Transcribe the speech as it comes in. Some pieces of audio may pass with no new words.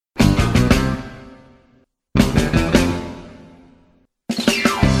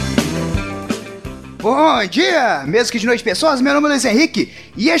Bom dia, mesmo que de noite pessoas, meu nome é Luiz Henrique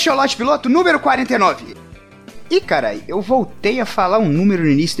e este é o Lote Piloto número 49. Ih, carai, eu voltei a falar um número no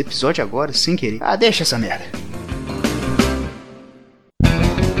início do episódio agora, sem querer. Ah, deixa essa merda.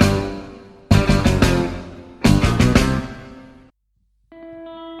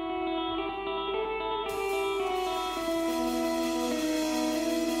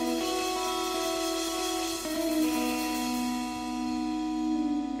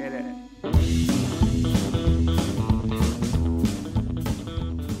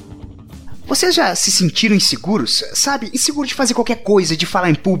 Vocês já se sentiram inseguros? Sabe, inseguro de fazer qualquer coisa, de falar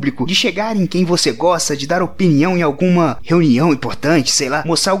em público, de chegar em quem você gosta, de dar opinião em alguma reunião importante, sei lá,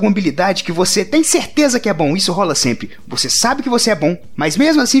 mostrar alguma habilidade que você tem certeza que é bom, isso rola sempre. Você sabe que você é bom, mas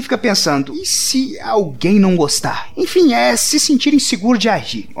mesmo assim fica pensando, e se alguém não gostar? Enfim, é se sentir inseguro de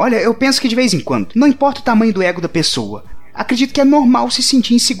agir. Olha, eu penso que de vez em quando, não importa o tamanho do ego da pessoa, acredito que é normal se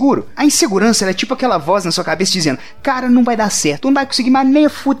sentir inseguro. A insegurança é tipo aquela voz na sua cabeça dizendo: cara, não vai dar certo, não vai conseguir mais nem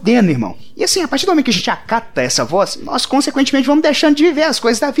fudendo, irmão. E assim, a partir do momento que a gente acata essa voz, nós consequentemente vamos deixando de viver as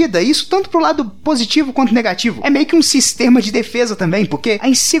coisas da vida. Isso tanto pro lado positivo quanto negativo. É meio que um sistema de defesa também, porque a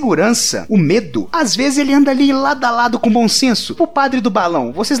insegurança, o medo, às vezes ele anda ali lado a lado com bom senso. O padre do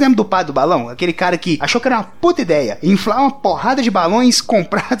balão, vocês lembram do padre do balão? Aquele cara que achou que era uma puta ideia inflar uma porrada de balões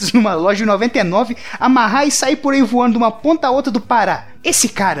comprados numa loja de 99, amarrar e sair por aí voando de uma ponta a outra do Pará. Esse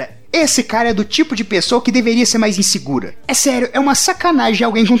cara é do tipo de pessoa que deveria ser mais insegura. É sério, é uma sacanagem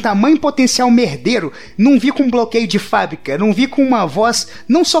alguém com tamanho potencial merdeiro não vir com um bloqueio de fábrica, não vir com uma voz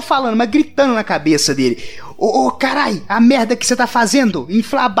não só falando, mas gritando na cabeça dele: Ô carai, a merda que você tá fazendo,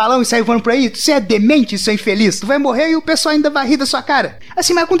 inflar balão e sair voando por aí, você é demente, seu infeliz, tu vai morrer e o pessoal ainda vai rir da sua cara.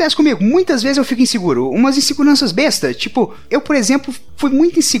 Assim, mas acontece comigo, muitas vezes eu fico inseguro, umas inseguranças bestas, tipo, eu por exemplo, fui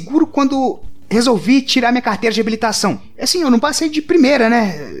muito inseguro quando resolvi tirar minha carteira de habilitação. Assim, eu não passei de primeira,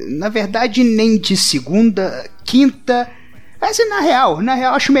 né? Na verdade, nem de segunda, quinta. Mas na real,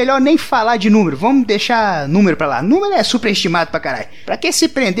 acho melhor nem falar de número. Vamos deixar número pra lá. Número é superestimado pra caralho. Pra que se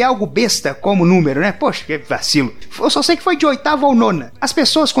prender a algo besta como número, né? Poxa, que vacilo. Eu só sei que foi de oitava ou nona. As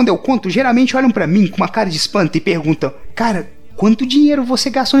pessoas, quando eu conto, geralmente olham pra mim com uma cara de espanto e perguntam: cara, quanto dinheiro você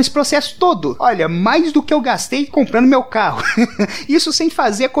gastou nesse processo todo? Olha, mais do que eu gastei comprando meu carro. Isso sem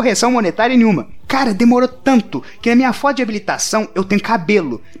fazer correção monetária nenhuma. Cara, demorou tanto que na minha foto de habilitação eu tenho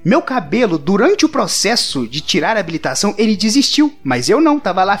cabelo. Meu cabelo, durante o processo de tirar a habilitação, ele desistiu. Mas eu não,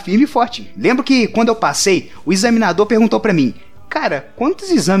 tava lá firme e forte. Lembro que quando eu passei, o examinador perguntou pra mim: cara, quantos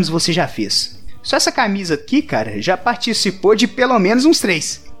exames você já fez? Só essa camisa aqui, cara, já participou de pelo menos uns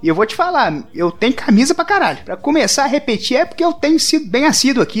 3. E eu vou te falar, eu tenho camisa pra caralho. Pra começar a repetir é porque eu tenho sido bem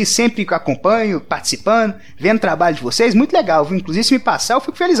assíduo aqui, sempre acompanho, participando, vendo o trabalho de vocês, muito legal, viu? Inclusive se me passar eu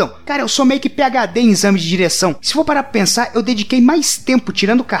fico felizão. Cara, eu sou meio que PhD em exame de direção. Se for parar pra pensar, eu dediquei mais tempo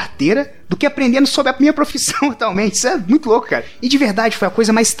tirando carteira do que aprendendo sobre a minha profissão atualmente. Isso é muito louco, cara. E de verdade foi a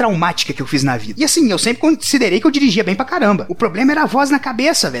coisa mais traumática que eu fiz na vida. E assim, eu sempre considerei que eu dirigia bem pra caramba. O problema era a voz na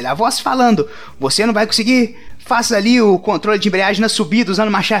cabeça, velho. A voz falando: você não vai conseguir, faça ali o controle de embreagem na subida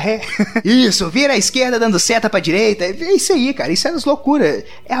usando marcha ré. Isso, vira à esquerda dando seta pra direita. É isso aí, cara, isso é as loucuras.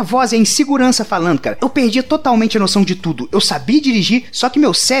 É a voz, é a insegurança falando, cara. Eu perdi totalmente a noção de tudo. Eu sabia dirigir, só que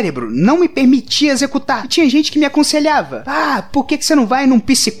meu cérebro não me permitia executar. E tinha gente que me aconselhava: ah, por que você não vai num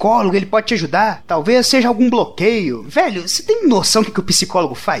psicólogo? Ele pode te ajudar. Talvez seja algum bloqueio. Velho, você tem noção do que o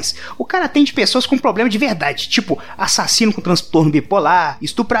psicólogo faz? O cara atende pessoas com problema de verdade, tipo assassino com transtorno bipolar,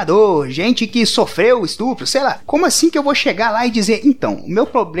 estuprador, gente que sofreu estupro, sei lá. Como assim que eu vou chegar lá e dizer: então, o meu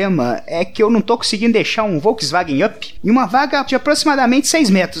problema é que eu não tô conseguindo deixar um Volkswagen Up em uma vaga de aproximadamente 6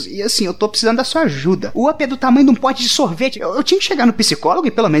 metros, e assim, eu tô precisando da sua ajuda. O Up é do tamanho de um pote de sorvete. Eu tinha que chegar no psicólogo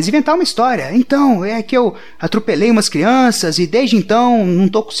e pelo menos inventar uma história. Então, é que eu atropelei umas crianças e desde então não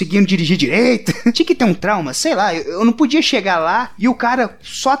tô conseguindo dirigir direito. Tinha que ter um trauma, sei lá, eu não podia chegar lá e o cara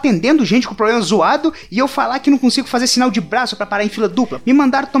só atendendo gente com problema zoado e eu falar que não consigo fazer sinal de braço pra parar em fila dupla. Me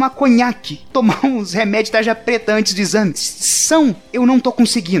mandaram tomar conhaque, tomar uns remédios de tarja preta antes do exame. Eu não tô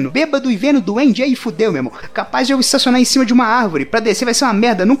conseguindo. Bêbado e vendo doente, aí fudeu, meu irmão. Capaz de eu estacionar em cima de uma árvore. Pra descer vai ser uma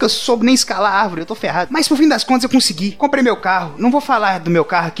merda. Nunca soube nem escalar a árvore, eu tô ferrado. Mas por fim das contas eu consegui. Comprei meu carro. Não vou falar do meu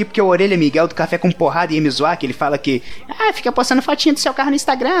carro aqui porque o Orelha Miguel do Café com Porrada ia me zoar, que ele fala que fica postando fotinha do seu carro no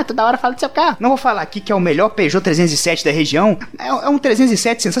Instagram, toda hora fala do seu carro. Não vou falar aqui que é o melhor Peugeot 307 da região. É um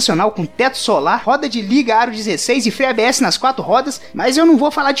 307 sensacional, com teto solar, roda de liga aro 16 e freio ABS nas 4 rodas. Mas eu não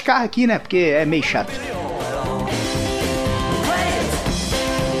vou falar de carro aqui, né, porque é meio chato.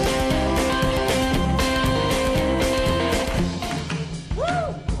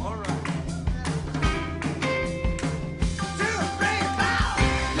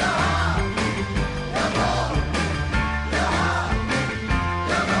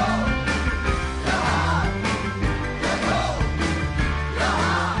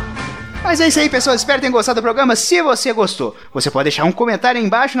 Mas é isso aí, pessoal, espero que tenham gostado do programa. Se você gostou, você pode deixar um comentário aí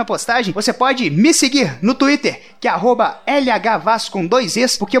embaixo na postagem. Você pode me seguir no Twitter, que é @LHVasco com 2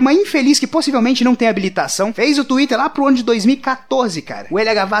 Es, porque uma infeliz que possivelmente não tem habilitação fez o Twitter lá pro ano de 2014, cara. O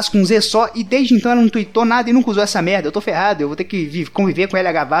LH Vasco com Z só, e desde então ela não tweetou nada e nunca usou essa merda. Eu tô ferrado, eu vou ter que conviver com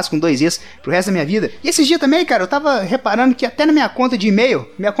LH Vasco com 2 Es pro resto da minha vida. E esses dias também, cara, eu tava reparando que até na minha conta de e-mail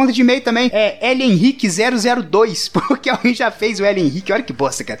também é Henrique002, porque alguém já fez o L Henrique. Olha que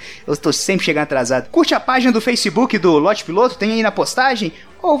bosta, cara. Eu tô sempre chegando atrasado. Curte a página do Facebook do Lote Piloto, tem aí na postagem.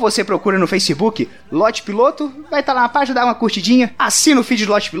 Ou você procura no Facebook Lote Piloto, vai estar lá na página, dá uma curtidinha. Assina o feed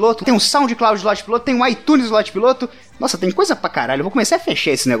do Lote Piloto, tem um SoundCloud do Lote Piloto, tem um iTunes do Lote Piloto. Nossa, tem coisa pra caralho, eu vou começar a fechar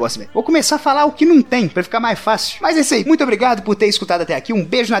esse negócio, velho. Vou começar a falar o que não tem, pra ficar mais fácil. Mas é isso aí, muito obrigado por ter escutado até aqui. Um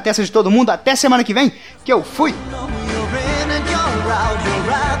beijo na testa de todo mundo, até semana que vem, que eu fui!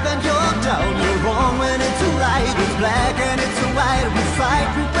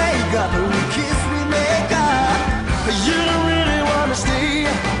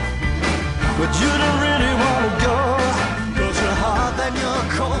 But you don't really wanna go, 'cause you're hot and you're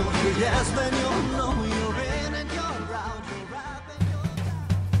cold, you're yes then you'll know you're in and you're out, you're out.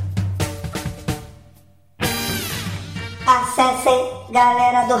 Acessem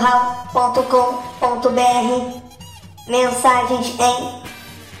galeradoral.com.br, mensagens em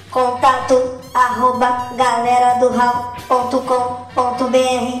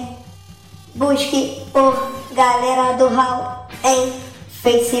contato@galeradoral.com.br. Busque por Galera do Raul em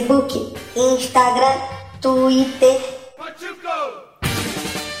Facebook, Instagram, Twitter